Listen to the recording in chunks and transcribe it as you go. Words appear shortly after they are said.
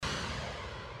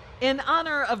In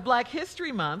honor of Black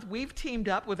History Month, we've teamed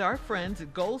up with our friends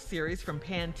at Gold Series from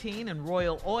Pantene and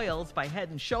Royal Oils by Head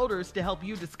 & Shoulders to help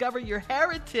you discover your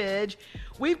heritage.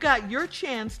 We've got your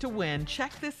chance to win.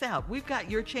 Check this out. We've got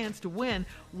your chance to win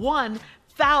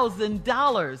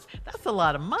 $1,000. That's a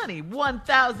lot of money.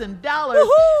 $1,000.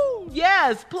 Woohoo!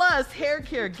 Yes, plus hair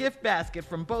care gift basket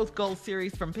from both Gold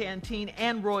Series from Pantene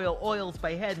and Royal Oils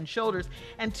by Head & Shoulders,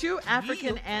 and 2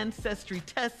 African ancestry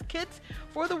test kits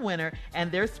for the winner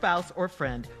and their spouse or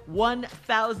friend.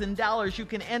 $1,000. You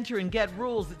can enter and get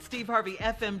rules at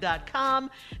steveharveyfm.com.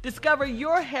 Discover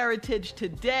your heritage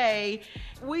today.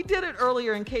 We did it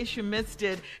earlier in case you missed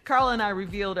it. Carla and I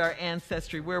revealed our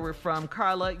ancestry, where we're from.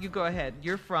 Carla, you go ahead.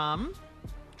 You're from?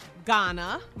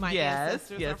 Ghana. My Yes,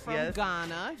 ancestors yes, are from yes.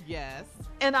 Ghana. Yes.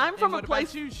 And I'm from what a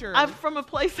place. about you, Shirley? I'm from a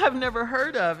place I've never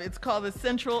heard of. It's called the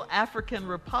Central African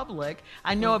Republic.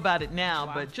 I know about it now,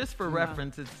 Wow. but just for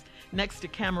reference, it's next to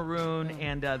Cameroon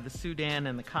and the Sudan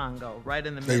and the Congo, right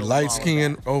in the They middle. light of all of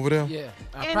skinned over there? Yeah,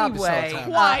 I probably saw Anyway, time.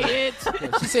 Quiet.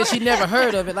 Yeah, she said she never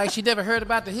heard of it, like she never heard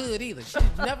about the hood either. She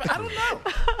never, I don't know.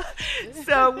 that.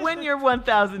 So win your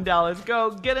 $1,000.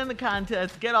 Go get in the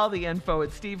contest. Get all the info at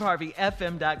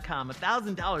steveharveyfm.com.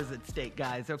 $1,000 at stake,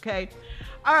 guys. Okay.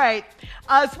 All right,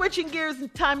 switching gears,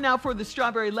 time now for the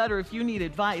Strawberry Letter. If you need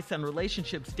advice on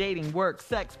relationships, dating, work,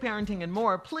 sex, parenting, and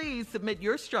more, please submit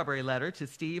your Strawberry Letter to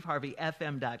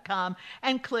steveharveyfm.com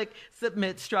and click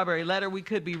Submit Strawberry Letter. We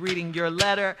could be reading your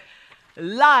letter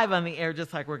live on the air,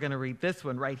 just like we're going to read this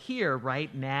one right here,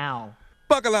 right now.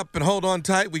 Buckle up and hold on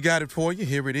tight. We got it for you.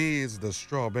 Here it is, the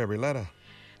Strawberry Letter.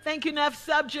 Thank you, Neff.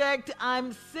 Subject: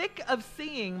 I'm sick of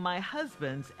seeing my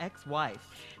husband's ex-wife.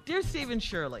 Dear Steve and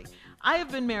Shirley, I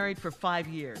have been married for 5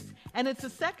 years, and it's a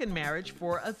second marriage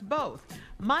for us both.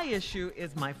 My issue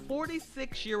is my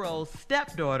 46-year-old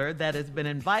stepdaughter that has been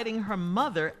inviting her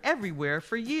mother everywhere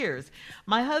for years.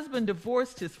 My husband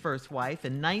divorced his first wife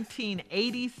in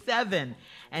 1987,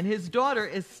 and his daughter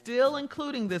is still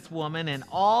including this woman in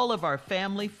all of our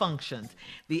family functions.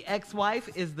 The ex-wife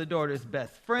is the daughter's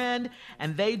best friend,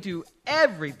 and they do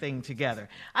everything together.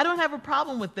 I don't have a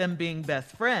problem with them being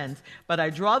best friends, but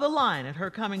I draw the line at her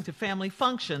coming to family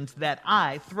functions that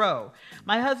I throw.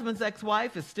 My husband's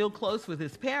ex-wife is still close with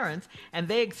his parents, and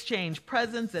they exchange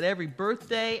presents at every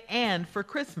birthday and for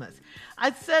Christmas.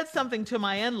 I said something to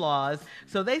my in-laws,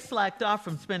 so they slacked off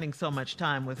from spending so much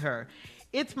time with her.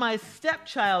 It's my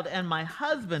stepchild and my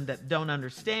husband that don't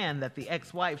understand that the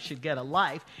ex-wife should get a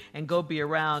life and go be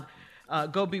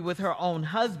with her own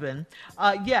husband.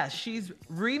 Yes, she's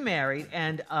remarried,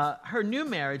 and her new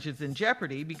marriage is in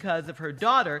jeopardy because of her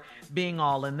daughter being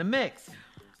all in the mix.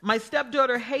 My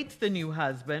stepdaughter hates the new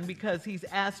husband because he's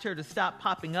asked her to stop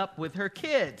popping up with her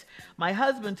kids. My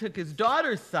husband took his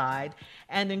daughter's side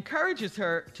and encourages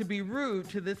her to be rude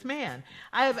to this man.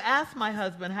 I have asked my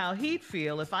husband how he'd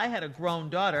feel if I had a grown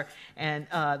daughter and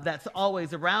that's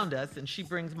always around us, and she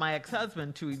brings my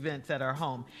ex-husband to events at our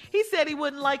home. He said he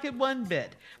wouldn't like it one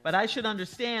bit, but I should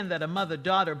understand that a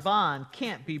mother-daughter bond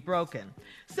can't be broken.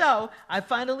 So I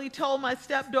finally told my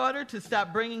stepdaughter to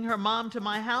stop bringing her mom to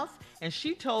my house, and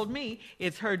she told me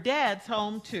it's her dad's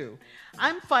home too.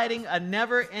 I'm fighting a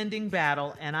never-ending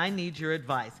battle, and I need your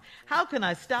advice. How can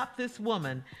I stop this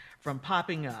woman from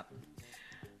popping up?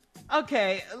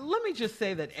 Okay, let me just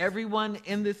say that everyone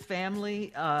in this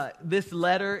family, this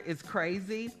letter is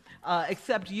crazy,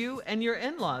 except you and your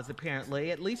in-laws, apparently.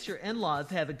 At least your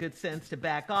in-laws have the good sense to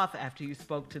back off after you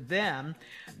spoke to them.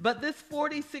 But this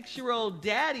 46-year-old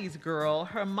daddy's girl,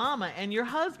 her mama, and your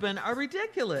husband are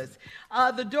ridiculous.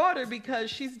 The daughter, because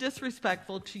she's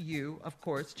disrespectful to you, of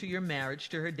course, to your marriage,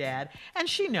 to her dad, and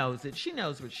she knows it. She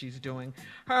knows what she's doing.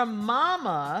 Her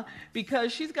mama,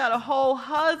 because she's got a whole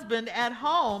husband at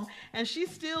home, and she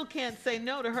still can't say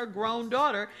no to her grown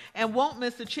daughter and won't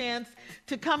miss a chance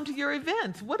to come to your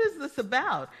events. What is this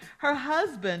about? Her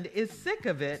husband is sick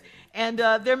of it, and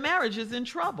their marriage is in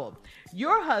trouble.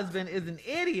 Your husband is an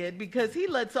idiot because he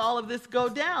lets all of this go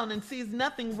down and sees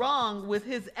nothing wrong with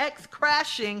his ex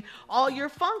crashing all your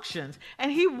functions,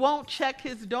 and he won't check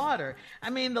his daughter. I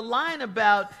mean, the line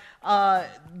about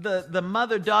the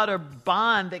mother-daughter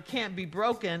bond that can't be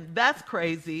broken, that's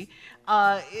crazy.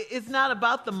 It's not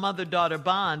about the mother-daughter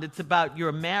bond. It's about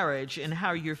your marriage and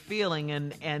how you're feeling,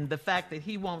 and the fact that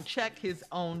he won't check his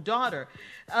own daughter.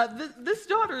 This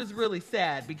daughter is really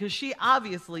sad because she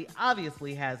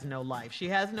obviously has no life. She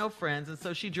has no friends, and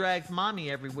so she drags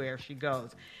mommy everywhere she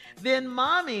goes. Then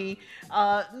mommy,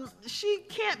 she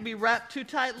can't be wrapped too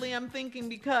tightly, I'm thinking,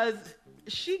 because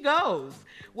she goes,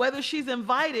 whether she's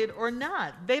invited or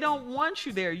not. They don't want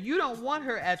you there. You don't want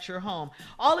her at your home.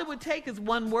 All it would take is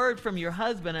one word from your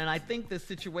husband, and I think this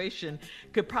situation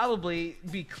could probably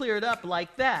be cleared up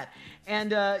like that.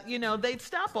 And, they'd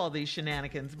stop all these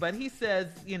shenanigans. But he says,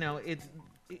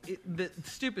 the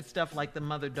stupid stuff like the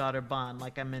mother-daughter bond,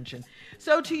 like I mentioned.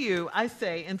 So to you, I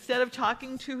say, instead of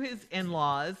talking to his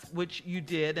in-laws, which you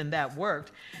did, and that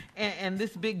worked, and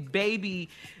this big baby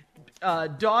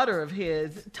daughter of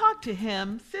his, talk to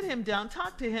him, sit him down,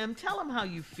 talk to him, tell him how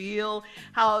you feel,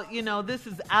 how, this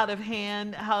is out of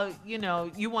hand, how,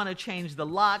 you want to change the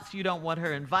locks, you don't want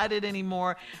her invited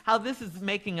anymore, how this is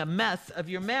making a mess of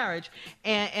your marriage,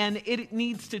 and it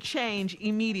needs to change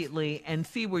immediately, and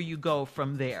see where you go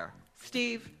from there.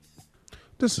 Steve?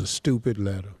 This is a stupid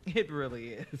letter. It really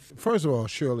is. First of all,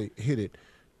 Shirley hit it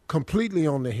completely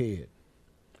on the head.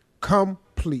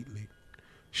 Completely.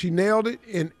 She nailed it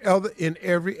in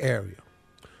every area.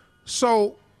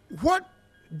 So what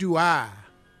do I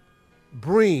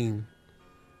bring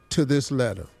to this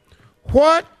letter?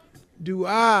 What do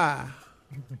I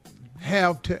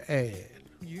have to add?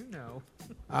 You know.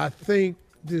 I think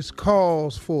this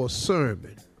calls for a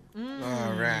sermon.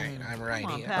 All right, I'm right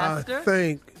Come on, here. Pastor. I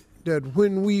think that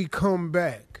when we come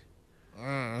back,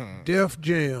 Def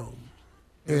Jam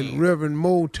and Reverend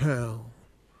Motown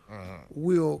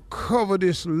will cover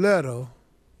this letter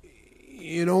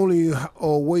in only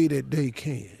a way that they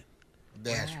can.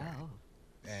 That's right.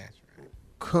 That's right.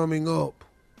 Coming up,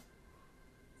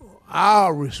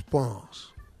 our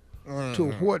response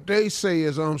to what they say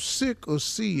is, I'm sick of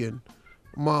seeing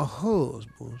my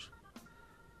husband's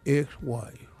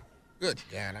ex-wife. Good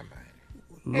God Almighty.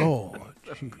 Lord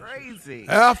Jesus. Crazy.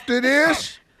 After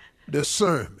this, the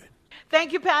sermon.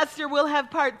 Thank you, Pastor. We'll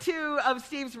have part 2 of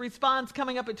Steve's response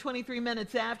coming up at 23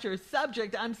 minutes after.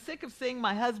 Subject, I'm sick of seeing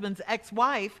my husband's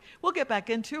ex-wife. We'll get back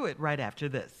into it right after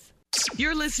this.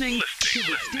 You're listening to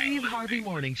the Steve Harvey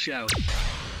Morning Show.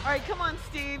 All right, come on,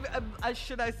 Steve.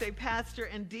 Should I say Pastor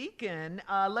and Deacon?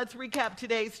 Let's recap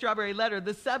today's Strawberry Letter.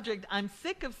 The subject, I'm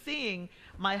sick of seeing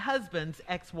my husband's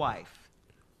ex-wife.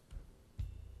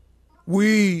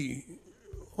 We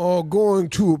are going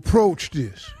to approach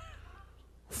this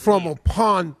from a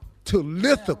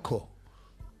pontifical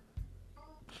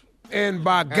and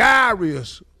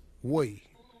bagarious way.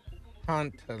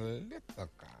 Pontifical.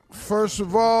 First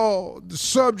of all, the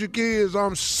subject is,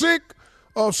 I'm sick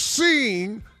of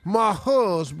seeing my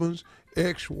husband's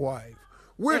ex-wife.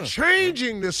 We're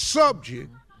changing the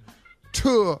subject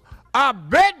to, I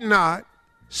bet not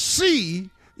see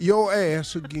your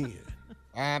ass again.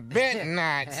 I bet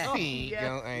not see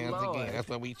your ass again. That's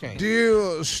what we changed.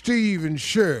 Dear Steve and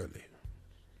Shirley,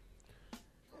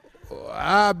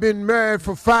 I've been married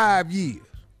for 5 years.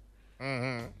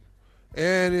 And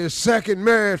it's second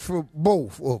marriage for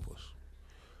both of us.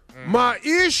 My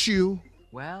issue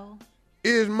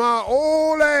is my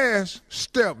old ass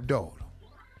stepdaughter.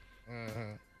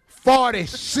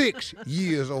 46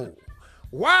 years old.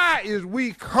 Why is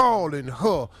we calling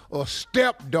her a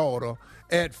stepdaughter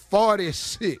at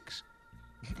 46?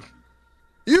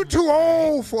 You too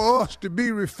old for us to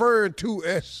be referred to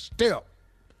as step.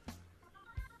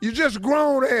 You just a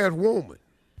grown ass woman.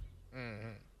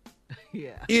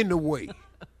 Yeah. In the way.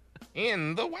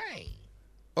 In the way.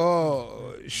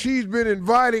 She's been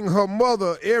inviting her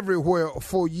mother everywhere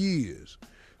for years.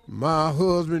 My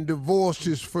husband divorced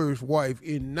his first wife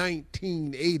in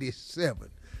 1987.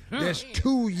 That's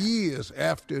 2 years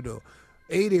after the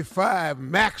 85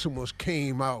 Maximus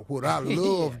came out, what I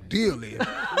love dearly.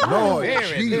 Lord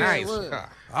Very Jesus. nice car.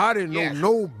 I didn't know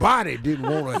nobody didn't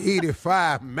want an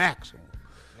 85 Maximus.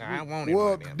 No, I wanted Well,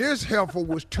 one of them. this heifer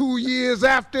was 2 years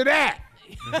after that.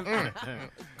 Now,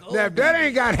 if that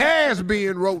ain't got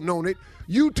has-been written on it,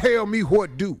 you tell me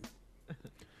what do.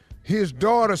 His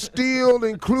daughter still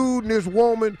including this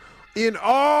woman in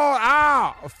all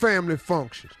our family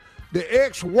functions. The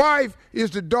ex-wife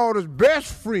is the daughter's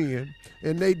best friend,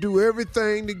 and they do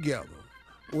everything together.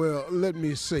 Well, let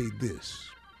me say this.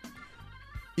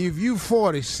 If you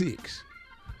 46,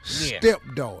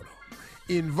 stepdaughter,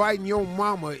 inviting your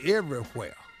mama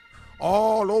everywhere,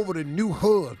 all over the new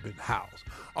husband's house,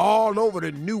 all over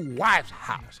the new wife's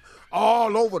house,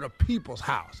 all over the people's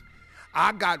house,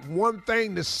 I got one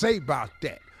thing to say about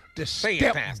that. The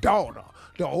stepdaughter,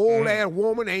 the old ass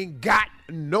woman ain't got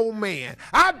no man.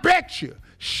 I bet you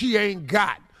she ain't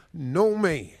got no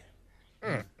man.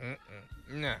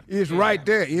 No. It's right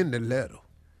there in the letter.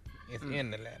 It's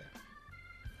in the letter.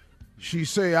 She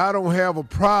say, I don't have a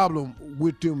problem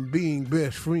with them being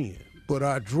best friends, but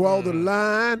I draw the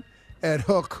line at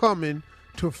her coming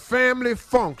to family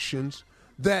functions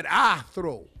that I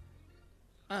throw.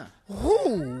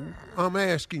 Who, I'm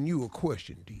asking you a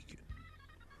question, Deacon.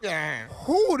 Yeah.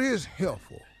 Who this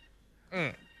heifer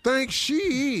thinks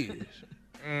she is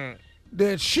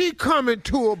that she coming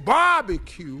to a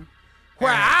barbecue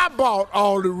where I bought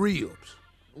all the ribs?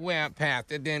 Well,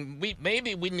 Pastor, then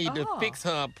maybe we need to fix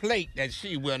her a plate that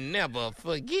she will never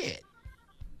forget.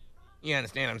 You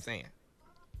understand what I'm saying?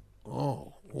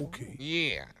 Oh, okay.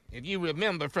 Yeah. If you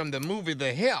remember from the movie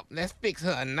The Help, let's fix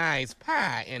her a nice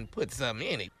pie and put something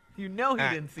in it. You know he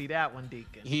didn't see that one,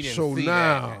 Deacon. He didn't So see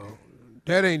now,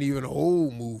 that ain't even an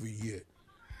old movie yet.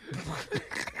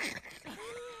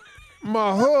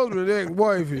 My husband and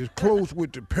ex-wife is close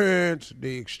with the parents.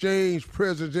 They exchange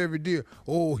presents every day.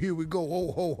 Oh, here we go.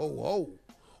 Oh, ho, ho, ho.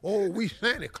 Oh, we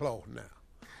Santa Claus now.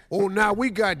 Oh, now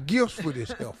we got gifts for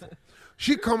this heifer.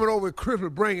 She coming over at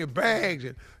Christmas bringing bags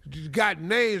and got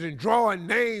names and drawing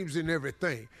names and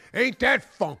everything. Ain't that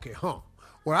funky, huh?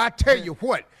 Well, I tell you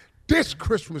what, this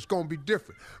Christmas gonna be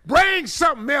different. Bring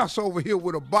something else over here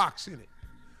with a box in it.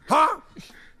 Huh?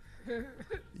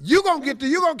 You gonna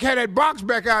carry that box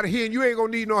back out of here and you ain't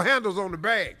gonna need no handles on the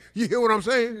bag. You hear what I'm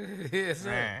saying? Yes,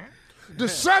 sir. The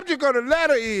subject of the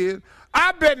letter is,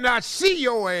 I better not see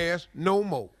your ass no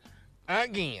more.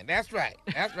 Again, that's right.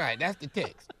 That's right. That's the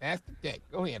text. That's the text.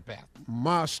 Go ahead, Pastor.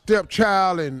 My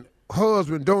stepchild and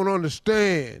husband don't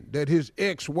understand that his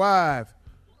ex-wife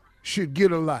should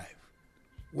get a life.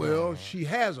 Well, she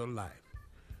has a life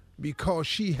because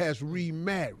she has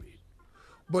remarried.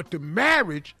 But the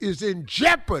marriage is in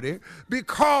jeopardy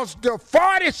because the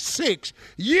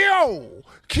 46-year-old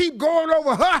keep going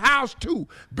over her house too.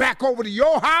 Back over to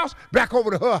your house, back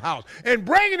over to her house. And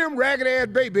bringing them ragged-ass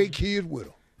baby kids with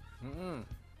her.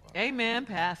 Amen,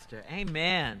 Pastor.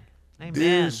 Amen. Amen.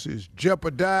 This is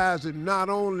jeopardizing not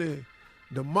only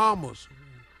the mama's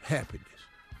happiness,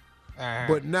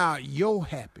 but now your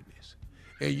happiness.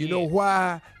 And you know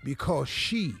why? Because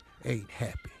she ain't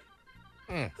happy.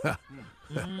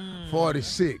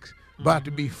 46, about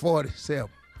to be 47.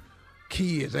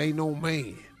 Kids, ain't no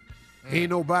man. Ain't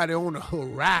nobody on the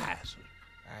horizon.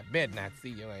 I bet not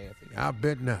see your ass again. I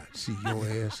bet not see your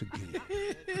ass again.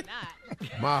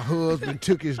 My husband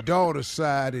took his daughter's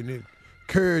side and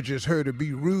encourages her to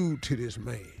be rude to this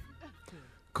man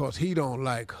because he don't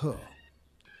like her.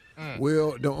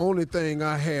 Well, the only thing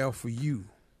I have for you,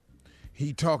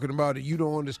 he talking about it, you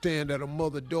don't understand that a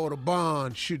mother-daughter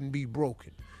bond shouldn't be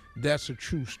broken. That's a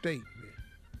true statement.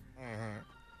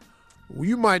 Well,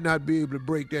 you might not be able to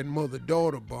break that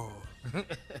mother-daughter bond.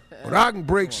 But I can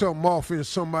break something off in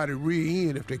somebody's rear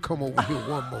end if they come over here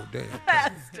one more damn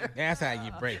time. That's how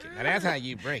you break it. Now, that's how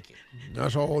you break it.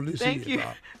 That's all this Thank is you.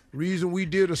 about. Reason we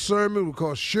did a sermon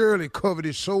because Shirley covered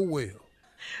it so well.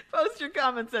 Post your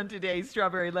comments on today's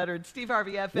Strawberry Letter at Steve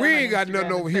Harvey FM. We ain't on got Instagram nothing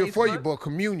and over here for you Facebook. but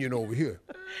communion over here.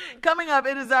 Coming up,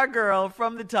 it is our girl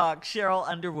from the talk, Cheryl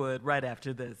Underwood, right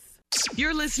after this.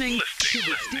 You're listening to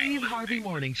the Steve Harvey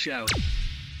Morning Show.